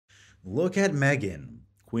Look at Meghan.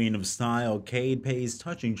 Queen of Style, Kate pays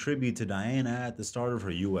touching tribute to Diana at the start of her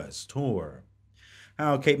US tour.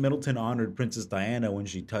 How Kate Middleton honored Princess Diana when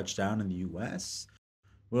she touched down in the US.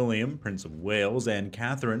 William, Prince of Wales, and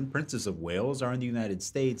Catherine, Princess of Wales, are in the United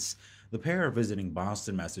States. The pair are visiting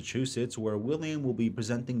Boston, Massachusetts, where William will be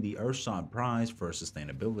presenting the Earthshot Prize for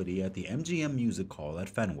Sustainability at the MGM Music Hall at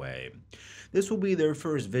Fenway. This will be their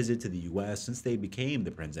first visit to the US since they became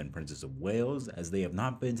the Prince and Princess of Wales, as they have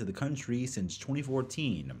not been to the country since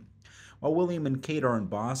 2014. While William and Kate are in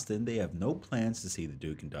Boston, they have no plans to see the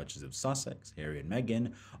Duke and Duchess of Sussex, Harry and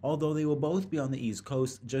Meghan, although they will both be on the East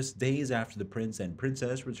Coast just days after the Prince and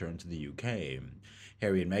Princess return to the UK.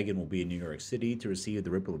 Harry and Meghan will be in New York City to receive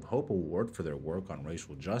the Ripple of Hope Award for their work on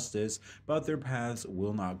racial justice, but their paths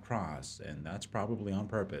will not cross, and that's probably on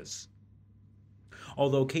purpose.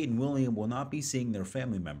 Although Kate and William will not be seeing their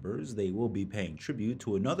family members, they will be paying tribute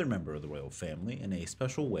to another member of the royal family in a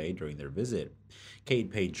special way during their visit.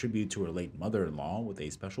 Kate paid tribute to her late mother in law with a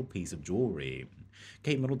special piece of jewelry.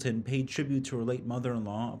 Kate Middleton paid tribute to her late mother in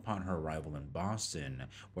law upon her arrival in Boston,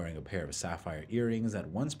 wearing a pair of sapphire earrings that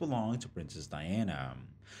once belonged to Princess Diana.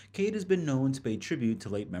 Kate has been known to pay tribute to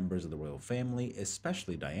late members of the royal family,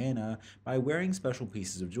 especially Diana, by wearing special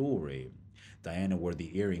pieces of jewelry. Diana wore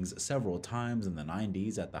the earrings several times in the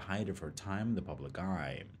 90s at the height of her time in the public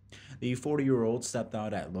eye. The 40-year-old stepped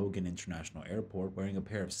out at Logan International Airport wearing a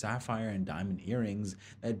pair of sapphire and diamond earrings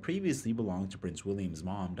that had previously belonged to Prince William's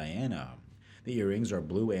mom, Diana. The earrings are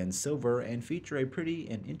blue and silver and feature a pretty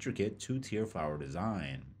and intricate two-tier flower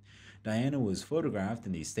design. Diana was photographed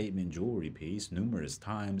in the statement jewelry piece numerous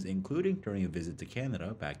times, including during a visit to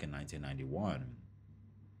Canada back in 1991.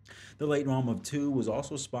 The late mom of two was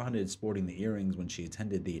also spotted sporting the earrings when she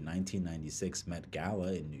attended the 1996 Met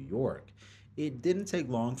Gala in New York. It didn't take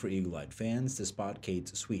long for eagle eyed fans to spot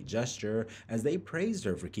Kate's sweet gesture as they praised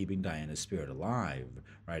her for keeping Diana's spirit alive,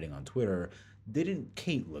 writing on Twitter, "Didn't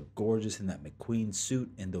Kate look gorgeous in that McQueen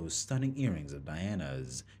suit and those stunning earrings of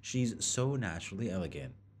Diana's? She's so naturally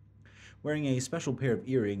elegant." Wearing a special pair of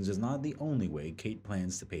earrings is not the only way Kate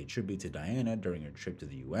plans to pay tribute to Diana during her trip to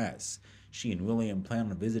the US. She and William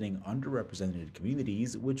plan on visiting underrepresented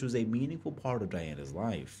communities, which was a meaningful part of Diana's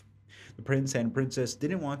life. The prince and princess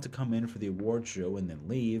didn't want to come in for the award show and then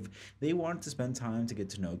leave. They wanted to spend time to get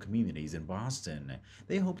to know communities in Boston.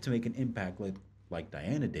 They hope to make an impact like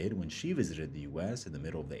Diana did when she visited the US in the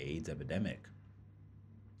middle of the AIDS epidemic.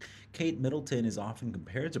 Kate Middleton is often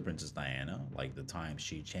compared to Princess Diana, like the time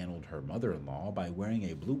she channeled her mother in law by wearing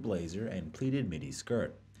a blue blazer and pleated midi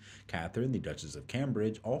skirt. Catherine, the Duchess of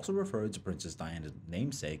Cambridge, also referred to Princess Diana's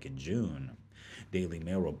namesake in June. Daily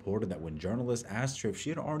Mail reported that when journalists asked her if she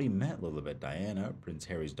had already met Lilibet Diana, Prince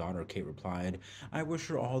Harry's daughter, Kate replied, "I wish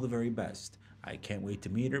her all the very best. I can't wait to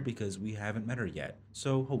meet her because we haven't met her yet,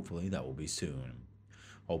 so hopefully that will be soon."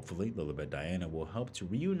 Hopefully, Lilibet Diana will help to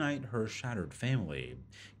reunite her shattered family.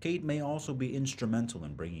 Kate may also be instrumental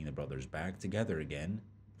in bringing the brothers back together again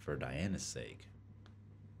for Diana's sake.